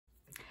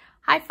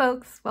Hi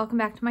folks, welcome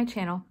back to my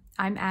channel.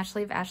 I'm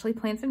Ashley of Ashley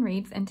Plans and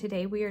Reads, and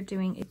today we are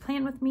doing a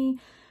plan with me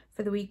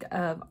for the week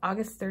of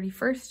August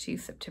 31st to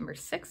September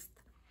 6th.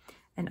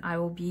 And I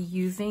will be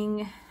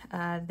using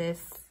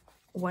just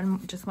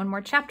one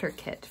more chapter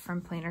kit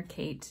from Planner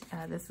Kate.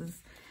 This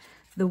is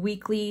the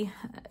weekly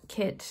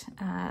kit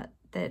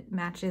that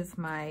matches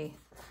my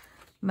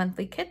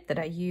monthly kit that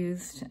I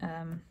used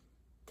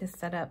to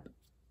set up.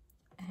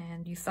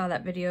 And you saw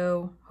that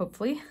video,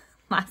 hopefully,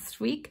 last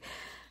week.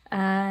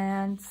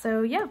 And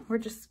so, yeah, we're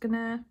just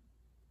gonna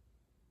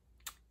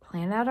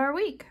plan out our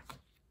week.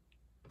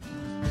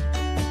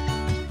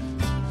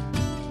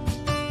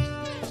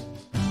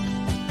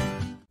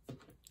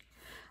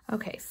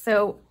 Okay,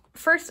 so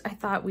first I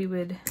thought we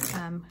would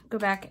go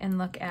back and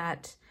look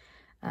at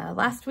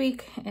last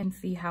week and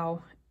see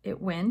how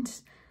it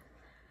went.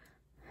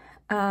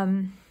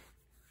 As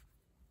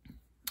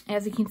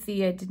you can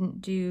see, I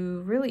didn't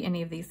do really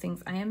any of these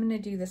things. I am going to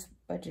do this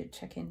budget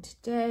check-in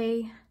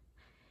today,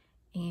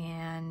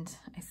 and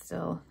it's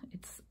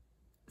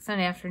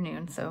Sunday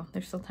afternoon, so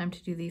there's still time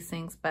to do these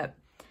things, but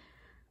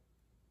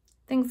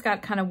things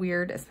got kind of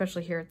weird,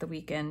 especially here at the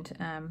weekend,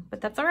 but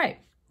that's all right.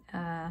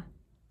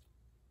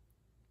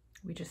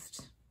 We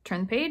just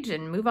turn the page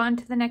and move on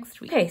to the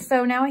next week. Okay,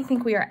 so now I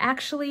think we are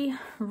actually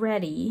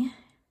ready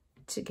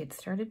to get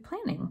started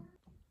planning.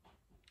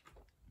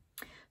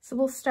 So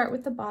we'll start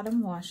with the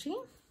bottom washi.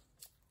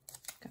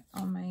 Got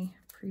all my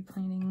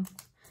pre-planning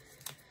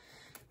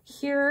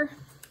here.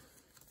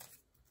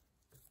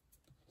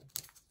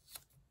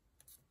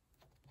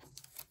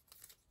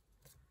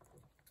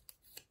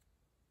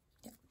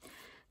 Yeah.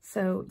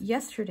 So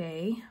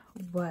yesterday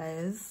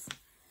was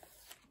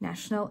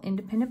National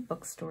Independent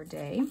Bookstore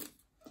Day.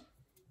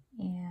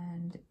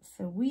 And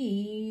so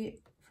we,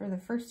 for the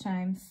first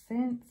time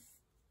since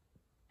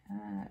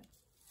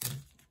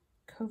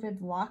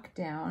COVID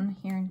lockdown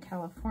here in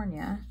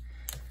California,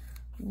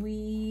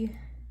 we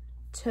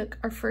took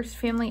our first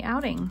family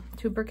outing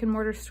to a brick and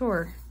mortar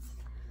store.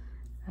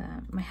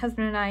 My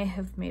husband and I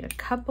have made a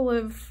couple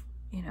of,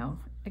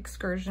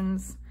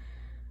 excursions,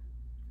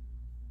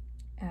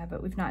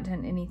 but we've not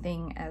done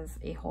anything as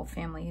a whole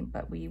family.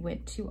 But we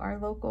went to our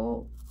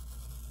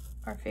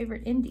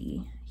favorite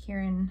indie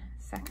here in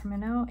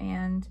Sacramento,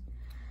 and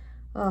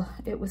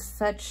it was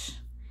such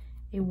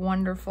a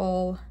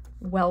wonderful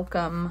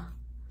welcome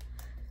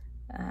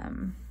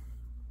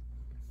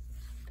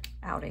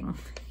outing.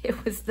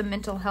 It was the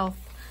mental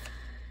health,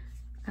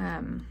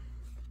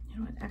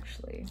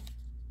 actually,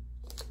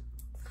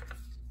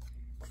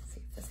 let's see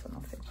if this one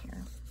will fit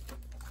here.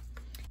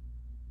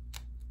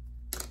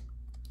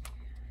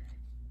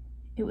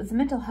 It was a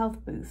mental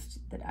health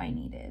boost that I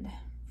needed,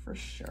 for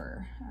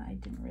sure. I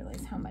didn't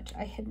realize how much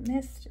I had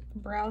missed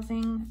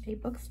browsing a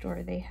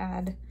bookstore. They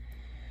had,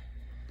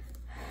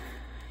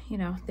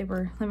 they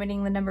were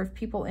limiting the number of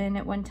people in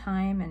at one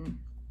time, and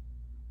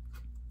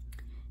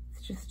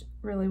it's just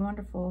really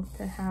wonderful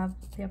to have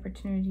the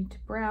opportunity to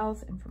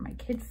browse and for my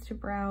kids to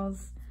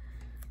browse.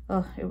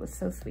 Oh, it was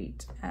so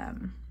sweet.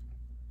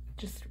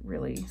 Just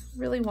really,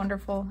 really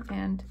wonderful,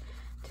 and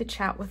to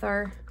chat with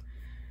our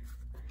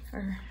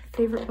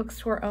favorite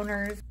bookstore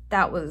owners.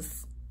 That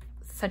was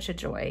such a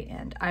joy,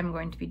 and I'm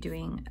going to be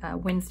doing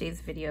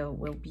Wednesday's video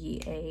will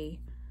be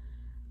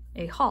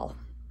a haul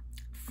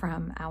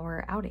from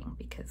our outing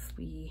because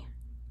we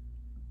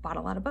bought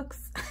a lot of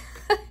books.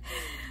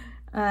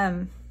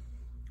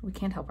 We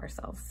can't help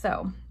ourselves.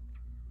 So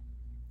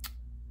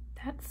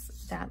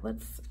that's that.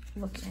 Let's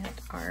look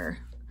at our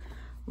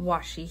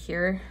washi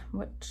here.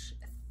 What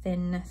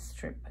thin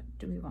strip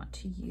do we want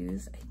to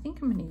use? I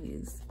think I'm going to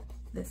use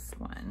this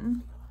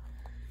one.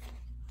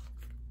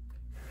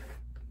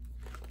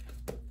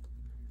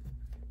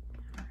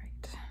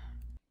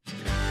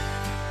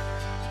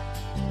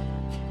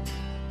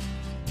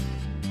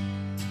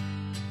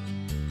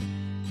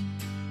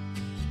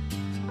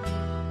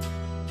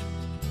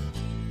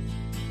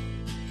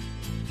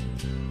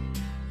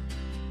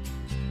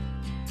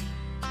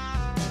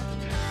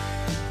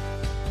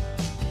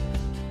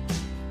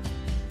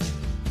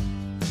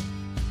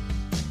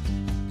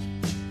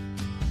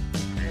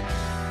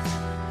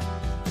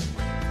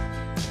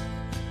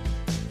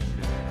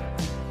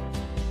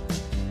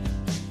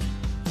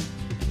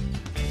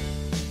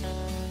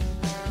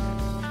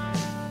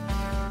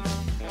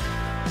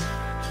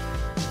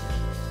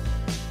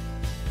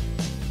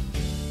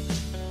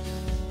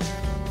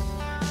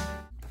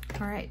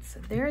 All right, so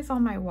there's all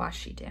my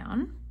washi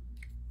down.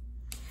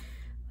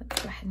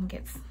 Let's go ahead and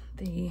get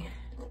the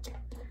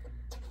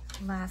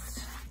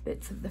last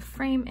bits of the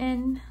frame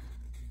in,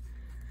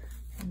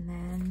 and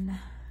then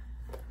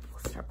we'll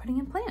start putting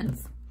in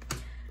plans.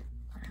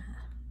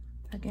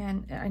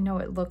 Again, I know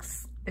it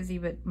looks busy,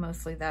 but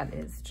mostly that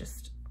is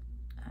just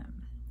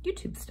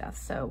YouTube stuff.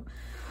 So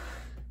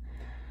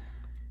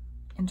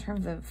in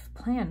terms of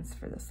plans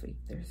for this week,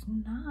 there's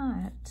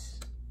not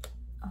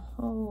a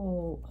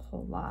whole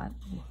lot.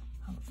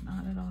 That was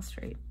not at all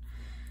straight.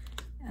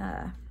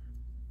 At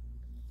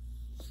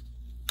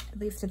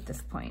least at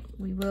this point.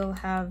 We will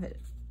have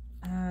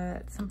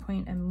at some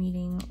point a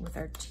meeting with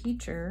our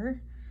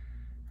teacher,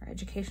 our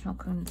educational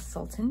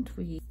consultant.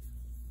 We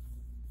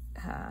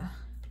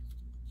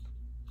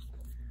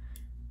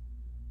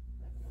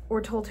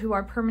were told who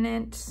our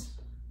permanent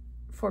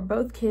for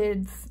both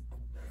kids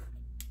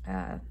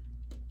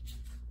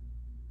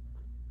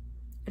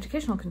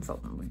educational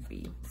consultant would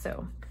be.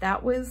 So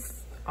that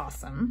was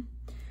awesome.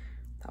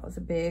 That was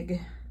a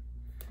big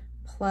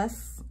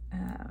plus.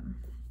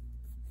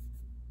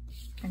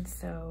 And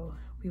so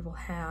we will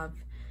have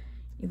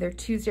either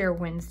Tuesday or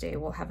Wednesday,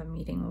 we'll have a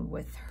meeting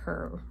with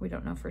her. We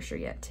don't know for sure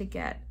yet, to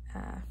get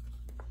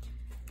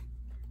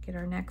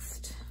our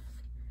next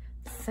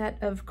set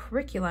of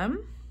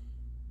curriculum.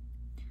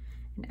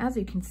 And as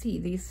you can see,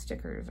 these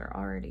stickers are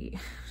already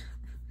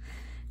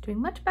doing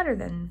much better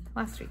than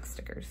last week's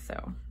stickers,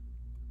 so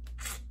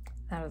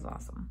that is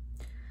awesome.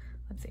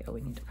 Let's see, oh, we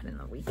need to put in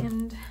the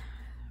weekend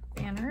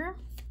banner.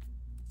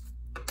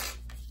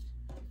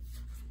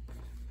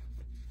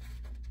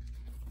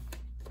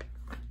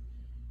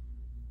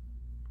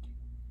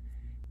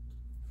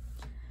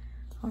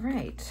 All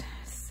right,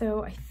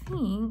 so I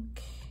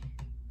think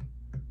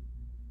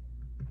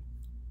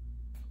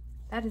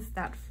that is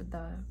that for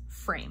the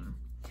frame.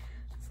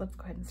 So let's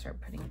go ahead and start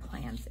putting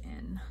plans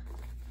in.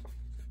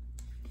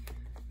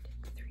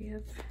 Take 3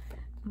 of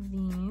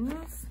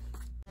these.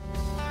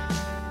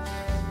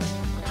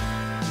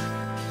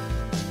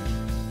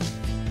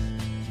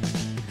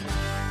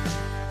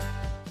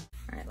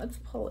 All right, let's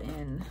pull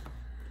in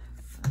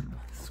some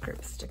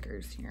script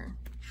stickers here.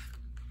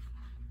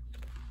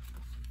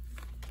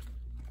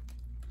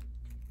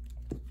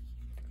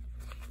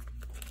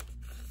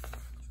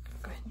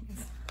 Go ahead and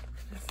use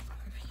this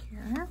out of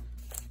here.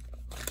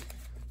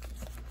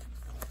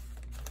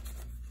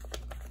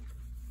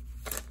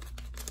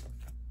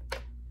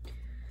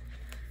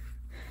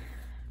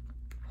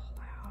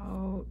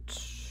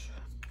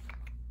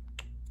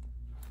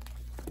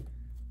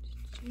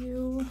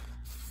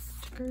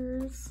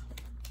 Stickers.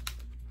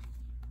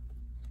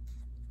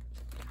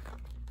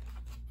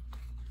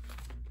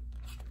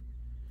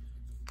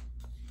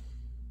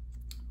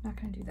 I'm not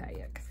going to do that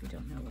yet because we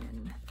don't know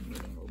when the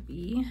meeting will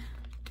be.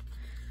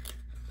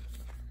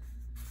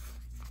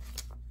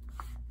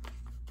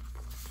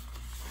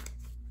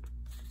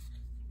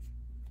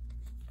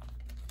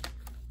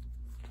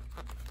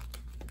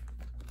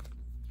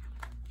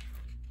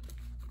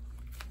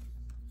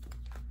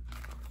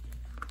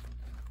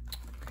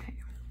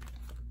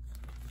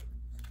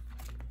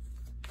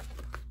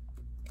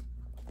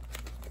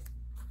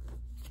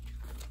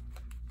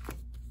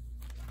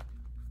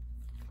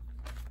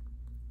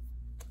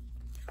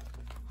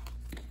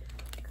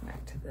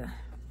 The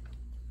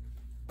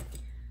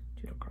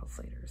doodle girls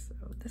later. So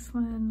this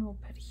one we'll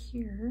put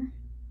here.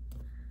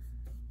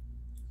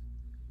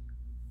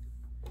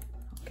 I'll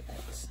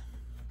get,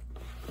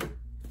 I'm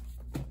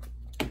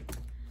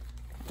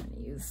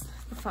gonna use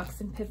the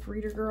Fox and Pip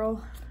Reader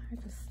Girl. I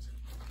just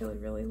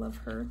really love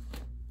her.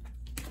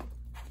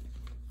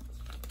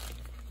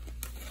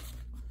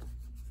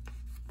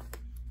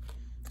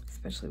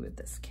 Especially with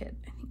this kit.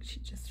 I think she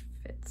just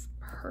fits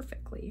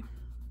perfectly.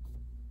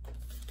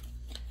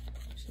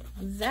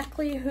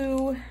 Exactly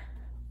who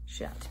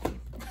she ought to be.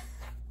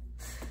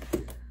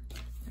 All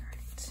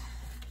right.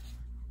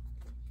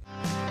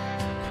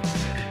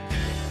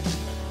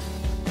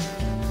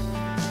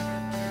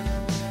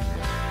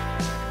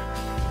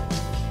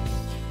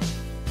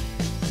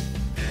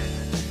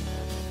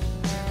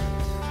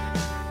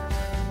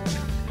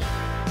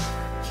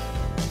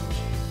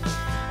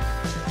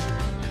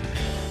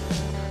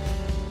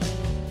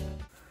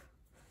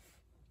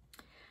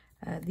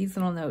 These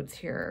little notes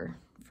here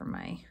for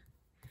my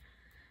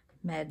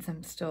meds.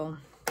 I'm still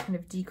kind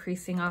of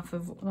decreasing off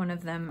of one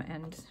of them,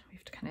 and we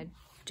have to kind of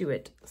do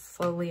it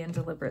slowly and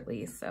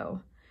deliberately.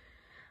 So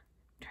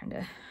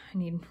I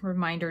need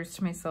reminders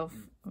to myself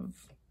of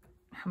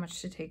how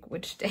much to take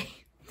which day.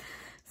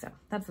 So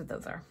that's what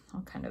those are.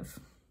 I'll kind of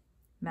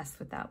mess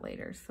with that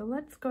later. So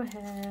let's go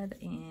ahead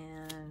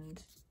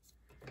and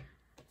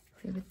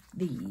play with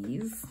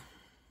these.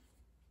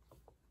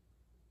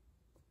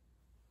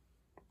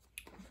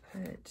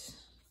 I'm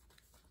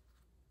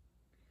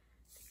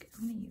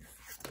gonna use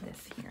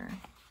this here.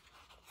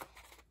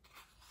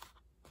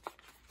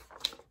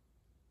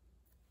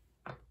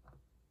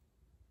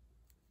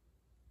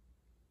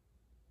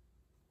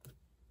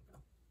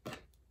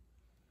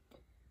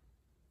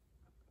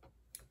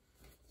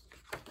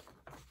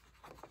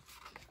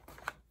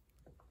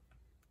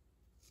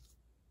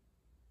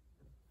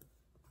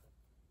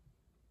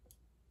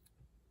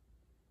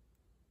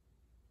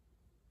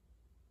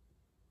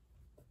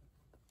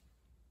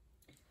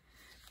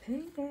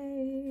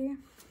 Payday.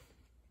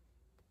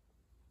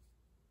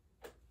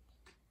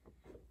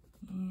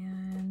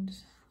 And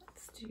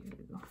let's do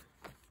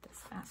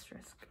this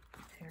asterisk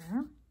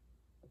there.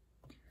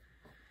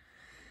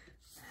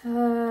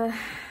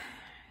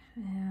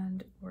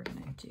 And we're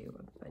gonna do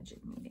a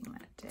budget meeting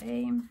that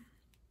day.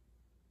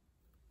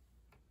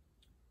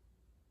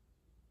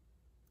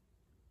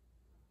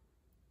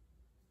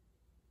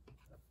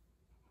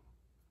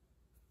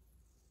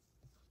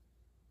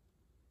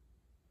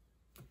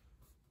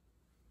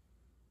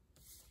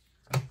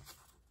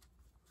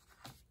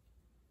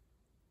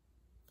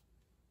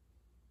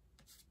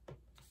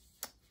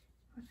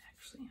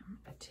 Actually, I'm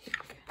going to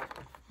take, I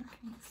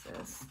can use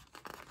this.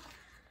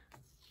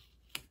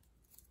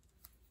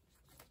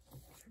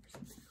 For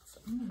something else.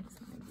 I'm going to use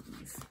one of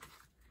these.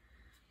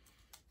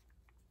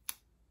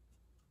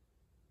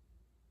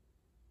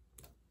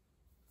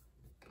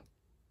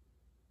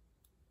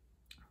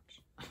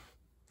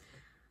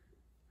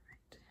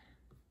 Right.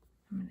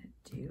 I'm going to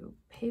do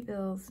pay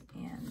bills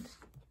and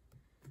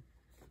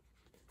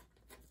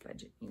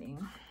budget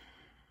meeting.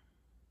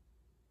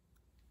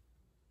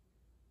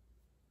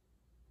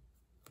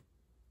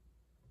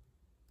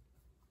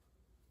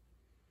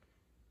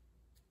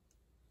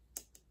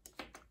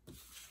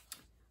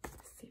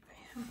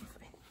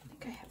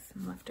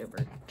 Some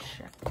leftover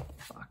check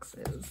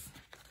boxes.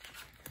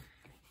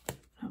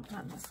 Oh,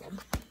 not this one.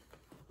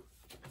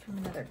 From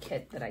another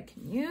kit that I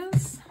can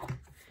use.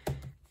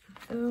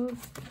 Those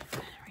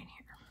right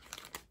here.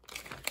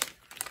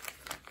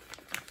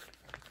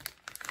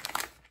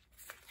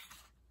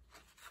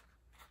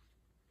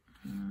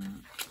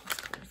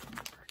 Those don't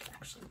work,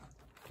 actually.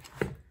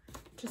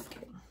 Just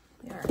kidding.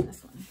 They are in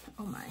this one.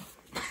 Oh my.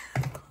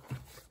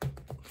 A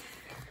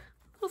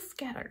little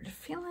scattered.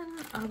 Feeling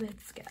a bit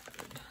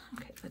scattered.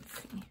 Okay, let's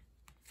see.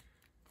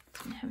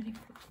 Didn't have any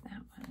for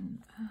that one.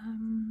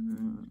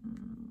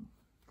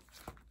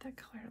 That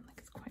color I don't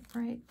think is quite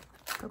right.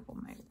 Purple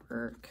might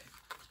work.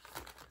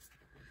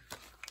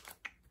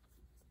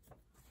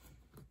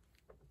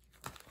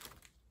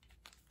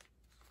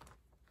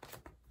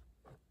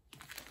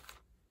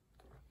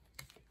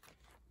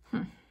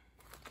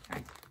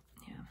 Alright,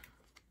 yeah.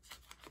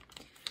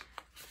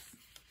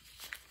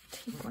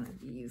 Take one of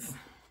these.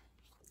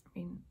 I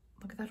mean,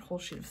 look at that whole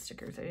sheet of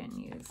stickers I didn't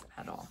use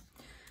at all.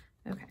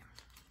 Okay,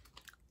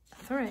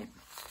 that's all right.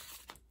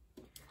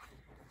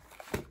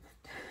 I'm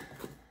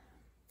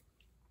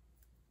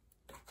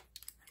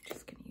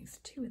just gonna use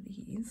 2 of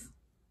these.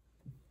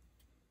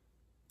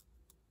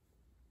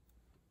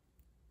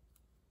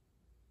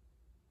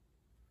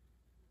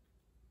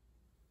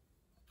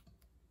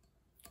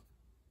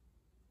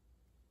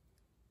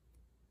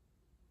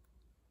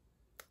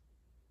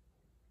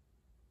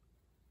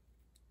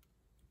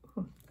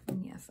 Ooh,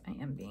 and yes, I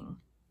am being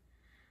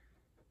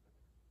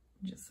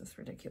just as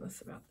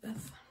ridiculous about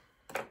this.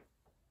 Okay.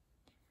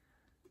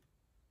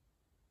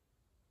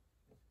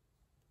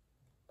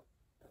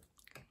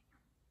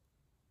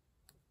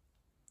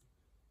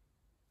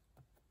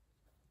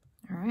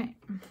 All right.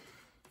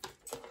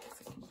 So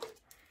I can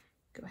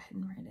go ahead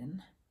and write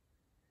in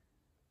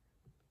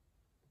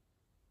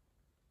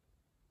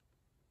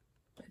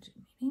budget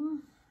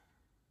meeting.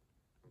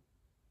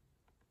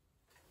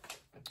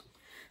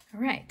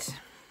 All right.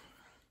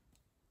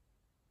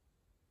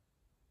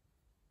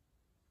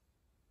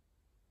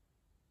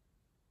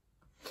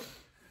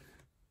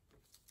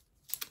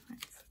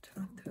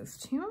 Those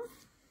 2.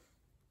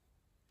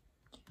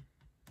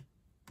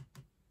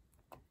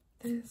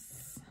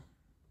 This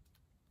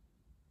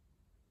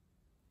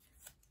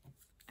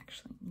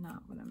actually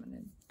not what I'm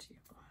going to do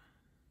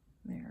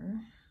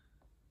there.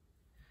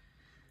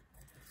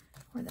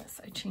 Or this.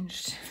 I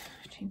changed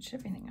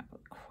everything up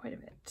quite a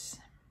bit.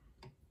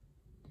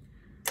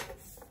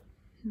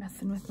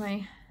 Messing with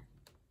my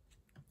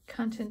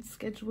content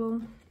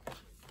schedule.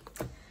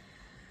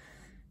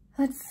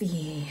 Let's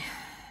see.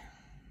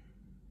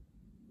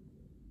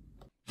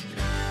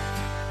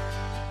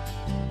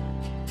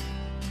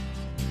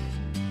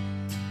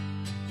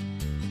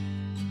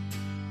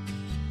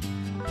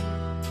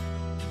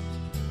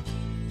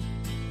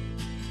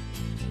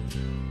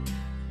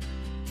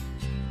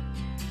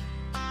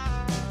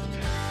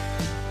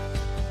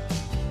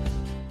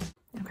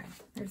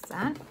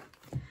 That.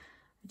 I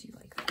do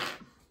like that.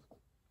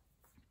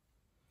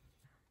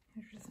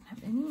 It doesn't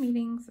have any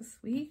meetings this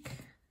week.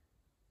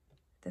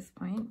 At this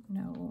point,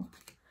 no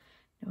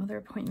other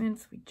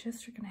appointments. We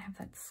just are going to have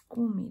that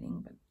school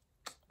meeting, but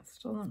I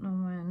still don't know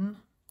when.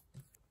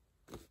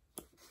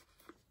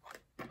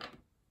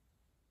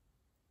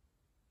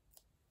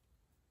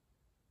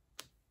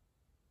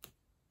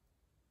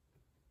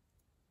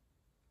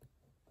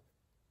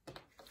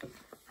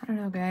 I don't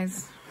know,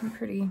 guys. I'm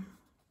pretty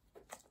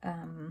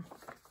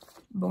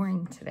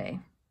boring today,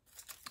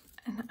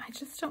 and I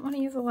just don't want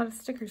to use a lot of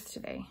stickers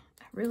today.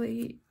 I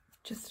really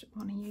just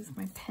want to use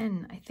my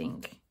pen, I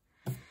think,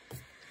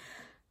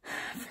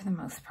 for the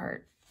most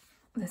part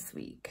this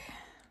week,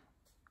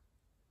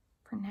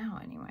 for now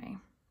anyway.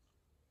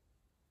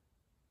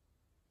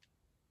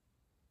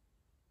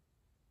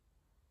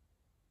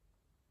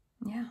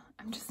 Yeah,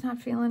 I'm just not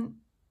feeling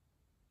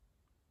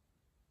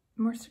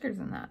more stickers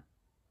than that.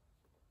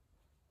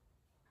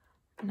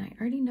 And I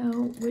already know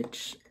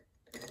which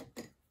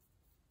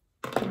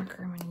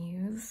marker I'm going to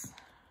use.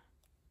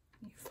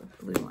 Use the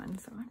blue one,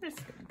 so I'm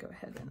just going to go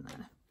ahead and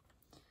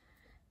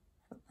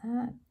put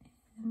that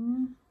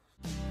in.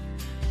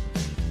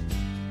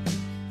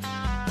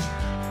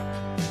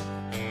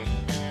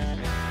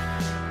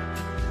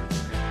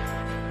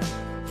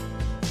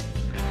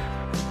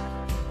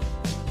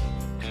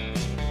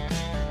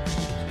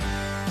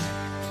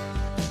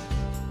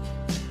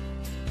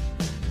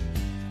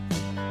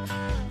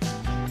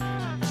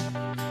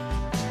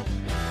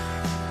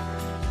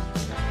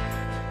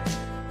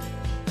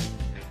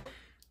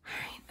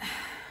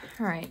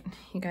 All right,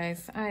 you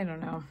guys, I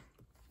don't know.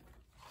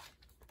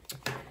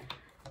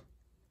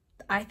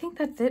 I think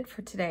that's it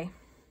for today,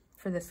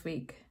 for this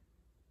week.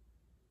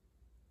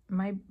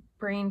 My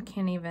brain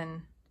can't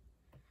even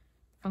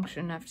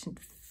function enough to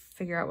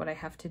figure out what I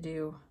have to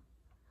do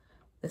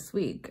this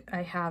week.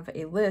 I have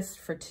a list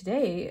for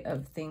today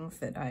of things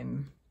that I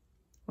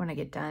want to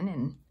get done,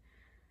 and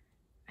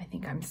I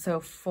think I'm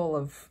so full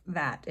of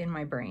that in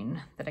my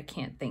brain that I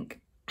can't think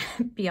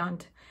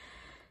beyond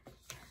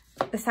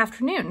this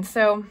afternoon.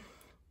 So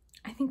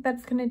I think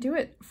that's going to do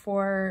it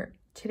for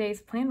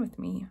today's plan with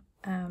me.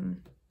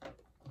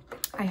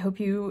 I hope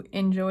you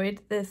enjoyed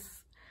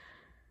this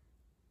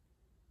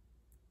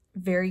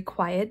very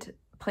quiet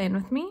plan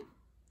with me,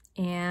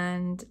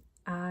 and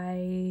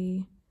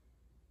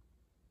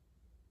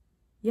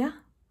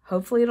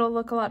hopefully it'll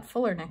look a lot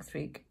fuller next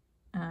week.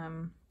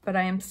 But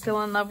I am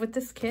still in love with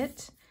this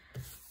kit,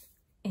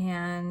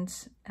 and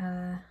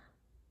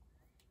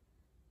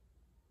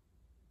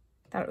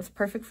thought it was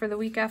perfect for the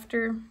week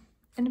after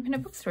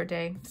Independent Bookstore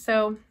Day.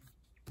 So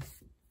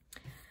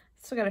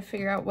still got to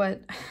figure out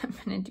what I'm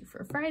going to do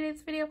for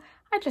Friday's video.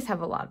 I just have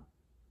a lot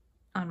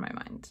on my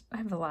mind. I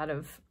have a lot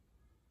of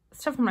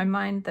stuff on my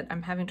mind that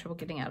I'm having trouble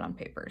getting out on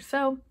paper.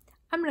 So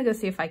I'm going to go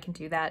see if I can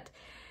do that.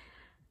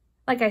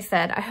 Like I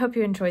said, I hope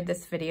you enjoyed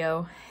this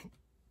video.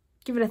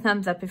 Give it a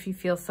thumbs up if you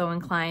feel so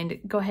inclined.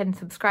 Go ahead and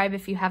subscribe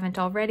if you haven't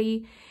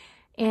already.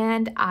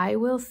 And I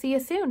will see you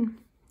soon.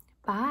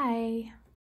 Bye.